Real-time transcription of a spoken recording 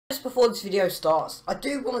Just before this video starts, I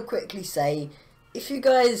do want to quickly say, if you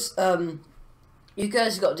guys got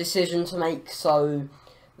a decision to make. So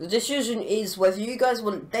the decision is whether you guys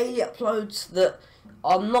want daily uploads that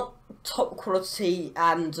are not top quality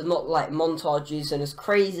and are not like montages and as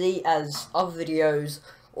crazy as other videos,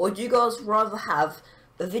 or do you guys rather have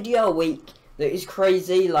a video a week that is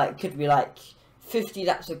crazy, like could be like 50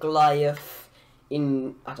 laps of Goliath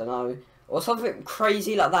in, I don't know, or something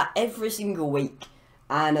crazy like that every single week?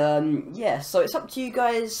 And yeah, so it's up to you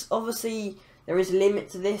guys. Obviously there is a limit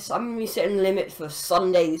to this. I'm going to be setting a limit for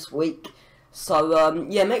Sunday this week. So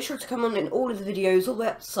yeah, make sure to comment in all of the videos all the way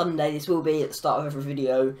up to Sunday. This will be at the start of every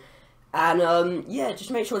video. And yeah,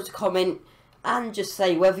 just make sure to comment and just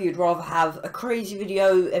say whether you'd rather have a crazy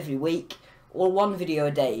video every week or one video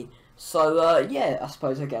a day. So yeah, I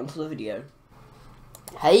suppose I'll get onto the video.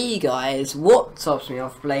 Hey guys, what's up? It's me,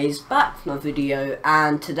 Blaze, back from a video,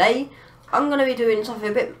 and today I'm going to be doing something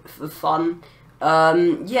a bit of fun.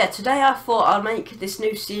 Yeah, today I thought I'd make this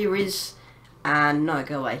new series, and no,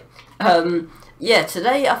 go away. Yeah,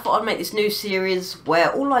 today I thought I'd make this new series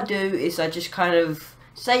where all I do is I just kind of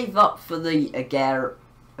save up for the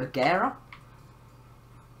Agera?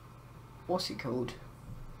 What's it called?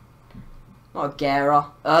 Not Agera.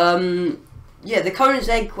 Yeah, the Conan's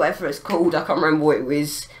Egg, whatever it's called, I can't remember what it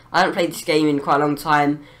was. I haven't played this game in quite a long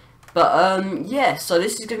time. But, yeah, so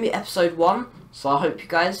this is going to be episode 1, so I hope you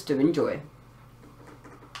guys do enjoy.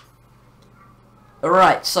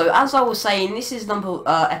 Alright, so as I was saying, this is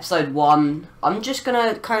episode 1. I'm just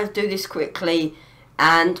going to kind of do this quickly,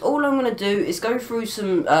 and all I'm going to do is go through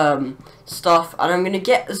some stuff, and I'm going to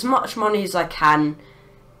get as much money as I can.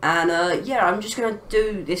 And yeah, I'm just going to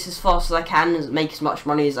do this as fast as I can, and make as much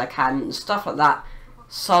money as I can, and stuff like that.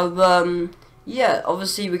 So, yeah,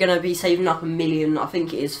 obviously we're going to be saving up $1 million, I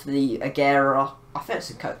think it is, for the Agera.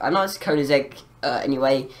 I know it's a Conan's Egg,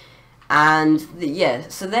 anyway. And, yeah,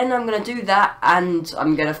 so then I'm going to do that, and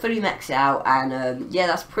I'm going to fully max it out, and, yeah,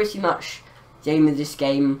 that's pretty much the aim of this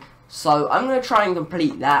game. So, I'm going to try and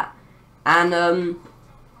complete that. And,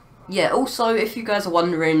 yeah, also, if you guys are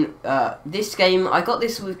wondering, this game, I got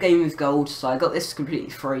this with Game with Gold, so I got this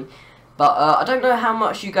completely free. But, I don't know how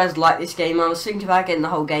much you guys like this game. I was thinking about getting the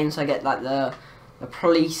whole game, so I get, like, the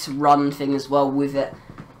police run thing as well with it.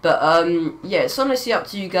 But, yeah, it's honestly up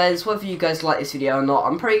to you guys, whether you guys like this video or not.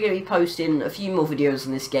 I'm probably going to be posting a few more videos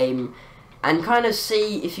on this game, and kind of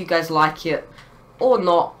see if you guys like it or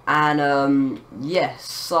not. And, yeah,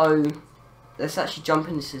 so, let's actually jump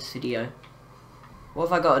into this video. What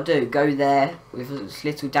have I got to do? Go there with as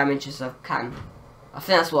little damage as I can. I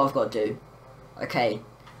think that's what I've got to do. Okay.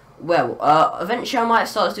 Well, eventually I might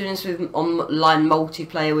start doing this with online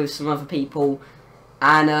multiplayer with some other people.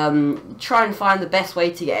 And try and find the best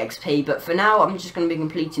way to get XP. But for now, I'm just going to be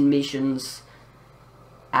completing missions.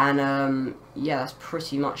 And yeah, that's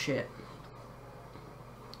pretty much it.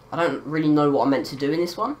 I don't really know what I'm meant to do in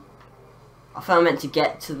this one. I think I'm meant to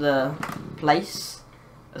get to the place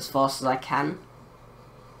as fast as I can.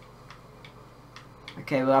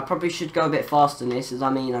 Okay, well I probably should go a bit faster than this, as I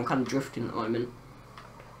mean I'm kind of drifting at the moment.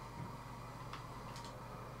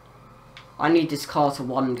 I need this car to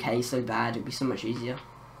 1k so bad, it'd be so much easier.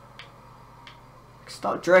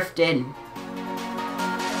 Stop drifting!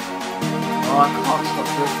 Oh, I can't stop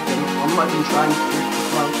drifting. I'm not even trying to drift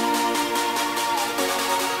as well.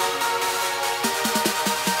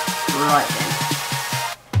 Right then.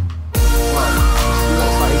 Well, it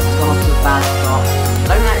looks like this has gone off to a bad start.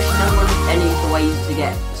 I don't actually know any of the ways to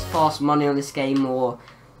get fast money on this game, or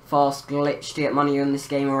fast glitch to get money on this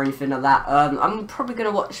game, or anything like that. I'm probably going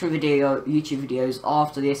to watch some YouTube videos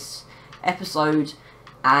after this episode,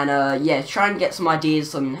 and yeah, try and get some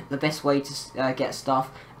ideas on the best way to get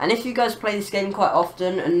stuff. And if you guys play this game quite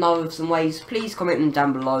often and know of some ways, please comment them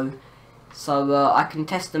down below, so I can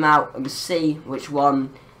test them out and see which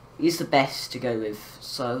one is the best to go with.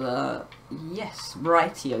 So yes,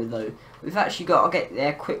 rightio though. We've actually got to get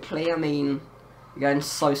there quickly. I mean, we're going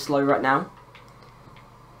so slow right now.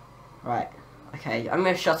 Right, okay, I'm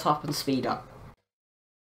going to shut up and speed up.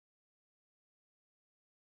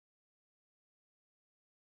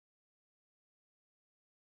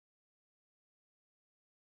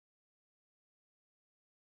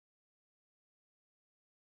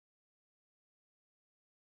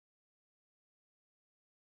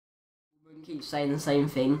 Keep saying the same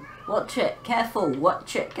thing. Watch it, careful,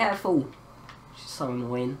 watch it, careful. She's so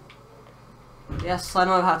annoying. Yes, I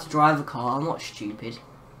know how to drive a car, I'm not stupid.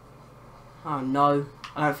 Oh no,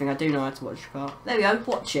 I don't think I do know how to watch a car. There we go,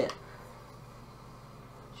 watch it.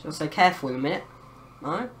 Should I say careful in a minute?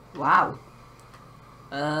 No? Wow.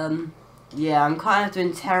 yeah, I'm kind of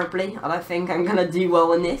doing terribly. I don't think I'm gonna do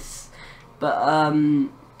well in this, but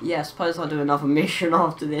yeah, I suppose I'll do another mission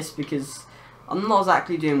after this because I'm not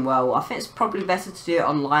exactly doing well. I think it's probably better to do it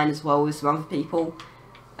online as well with some other people.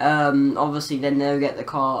 Obviously then they'll get the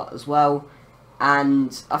car as well,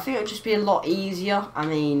 and I think it'll just be a lot easier. I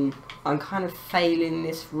mean, I'm kind of failing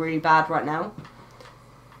this really bad right now,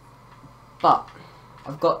 but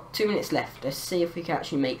I've got 2 minutes left. Let's see if we can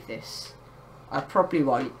actually make this. I probably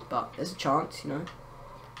won't, but there's a chance, you know.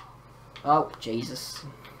 Oh, Jesus.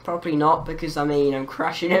 Probably not, because, I mean, I'm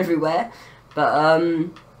crashing everywhere. But,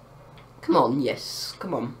 come on, yes.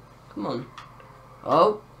 Come on. Come on.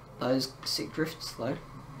 Oh, those sick drifts, though.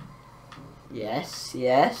 Yes,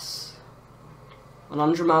 yes.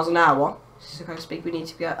 100 miles an hour. This is the kind of speed we need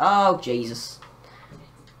to go. Oh, Jesus.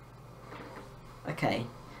 Okay.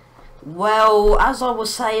 Well, as I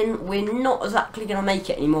was saying, we're not exactly going to make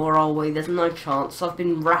it anymore, are we? There's no chance. I've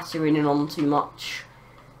been rattling on too much.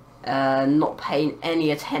 Not paying any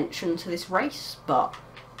attention to this race. But,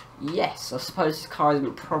 yes, I suppose this car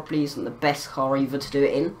probably isn't the best car either to do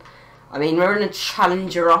it in. I mean, we're in a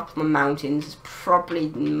Challenger up on the mountains. It's probably,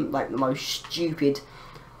 like, the most stupid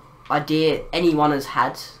idea anyone has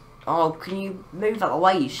had. Oh, can you move out of the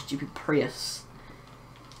way, you stupid Prius?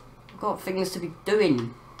 I've got things to be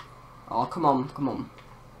doing. Oh, come on, come on.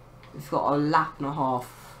 We've got a lap and a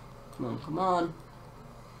half. Come on, come on.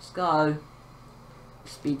 Let's go.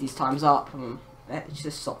 Speed these times up. Let's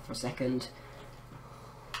just stop for a second.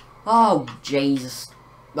 Oh, Jesus.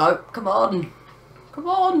 No, come on. Come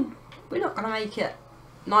on. We're not going to make it.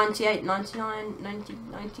 98, 99, 90,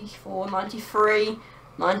 94, 93,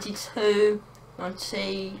 92,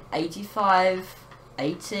 90, 85,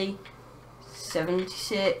 80,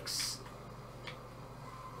 76...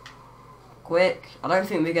 Quick. I don't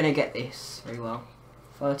think we're going to get this very well.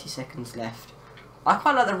 30 seconds left. I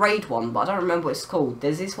quite like the raid one, but I don't remember what it's called.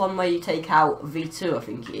 There's this one where you take out V2, I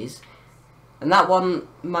think it is. And that one,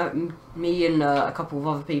 me and a couple of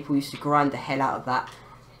other people used to grind the hell out of that.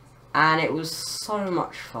 And it was so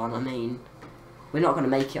much fun. I mean, we're not going to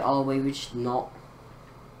make it, are we? We're just not.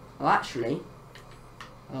 Oh, actually.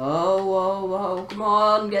 Oh, come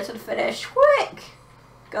on. Get to the finish. Quick.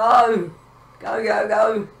 Go. Go, go,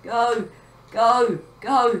 go. Go. Go,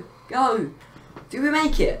 go, go. Did we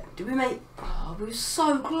make it? Did we make... Oh, we were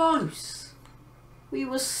so close. We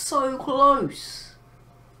were so close.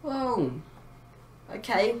 Whoa.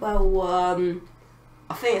 Okay, well,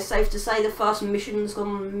 I think it's safe to say the first mission's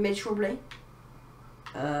gone miserably.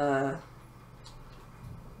 Well...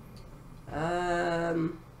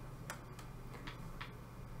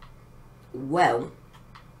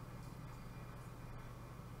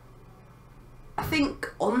 I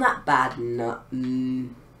think on that bad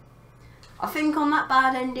I think on that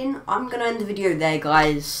bad ending, I'm going to end the video there,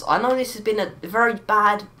 guys. I know this has been a very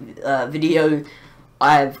bad video.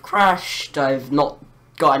 I've crashed, I've not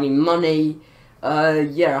got any money.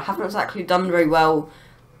 Yeah, I haven't exactly done very well.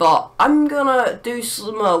 But I'm going to do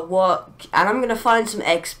some work, and I'm going to find some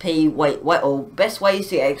XP, or best ways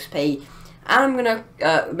to get XP. And I'm going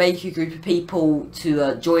to make a group of people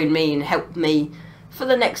to join me and help me for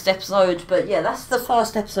the next episode. But yeah, that's the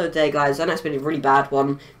first episode there, guys. I know it's been a really bad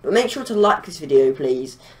one, but make sure to like this video,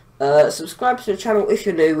 please. Subscribe to the channel if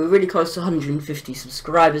you're new. We're really close to 150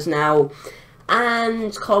 subscribers now,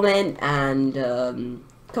 and comment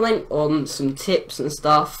on some tips and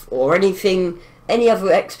stuff, or anything, any other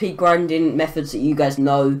XP grinding methods that you guys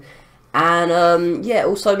know. And yeah,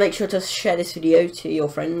 also make sure to share this video to your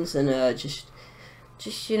friends, and just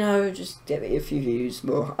you know, just get me a few views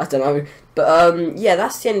more. I don't know. But yeah,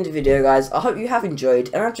 that's the end of the video, guys. I hope you have enjoyed.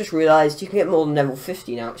 And I've just realised you can get more than level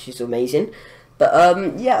 50 now, which is amazing.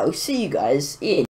 But yeah, I'll see you guys in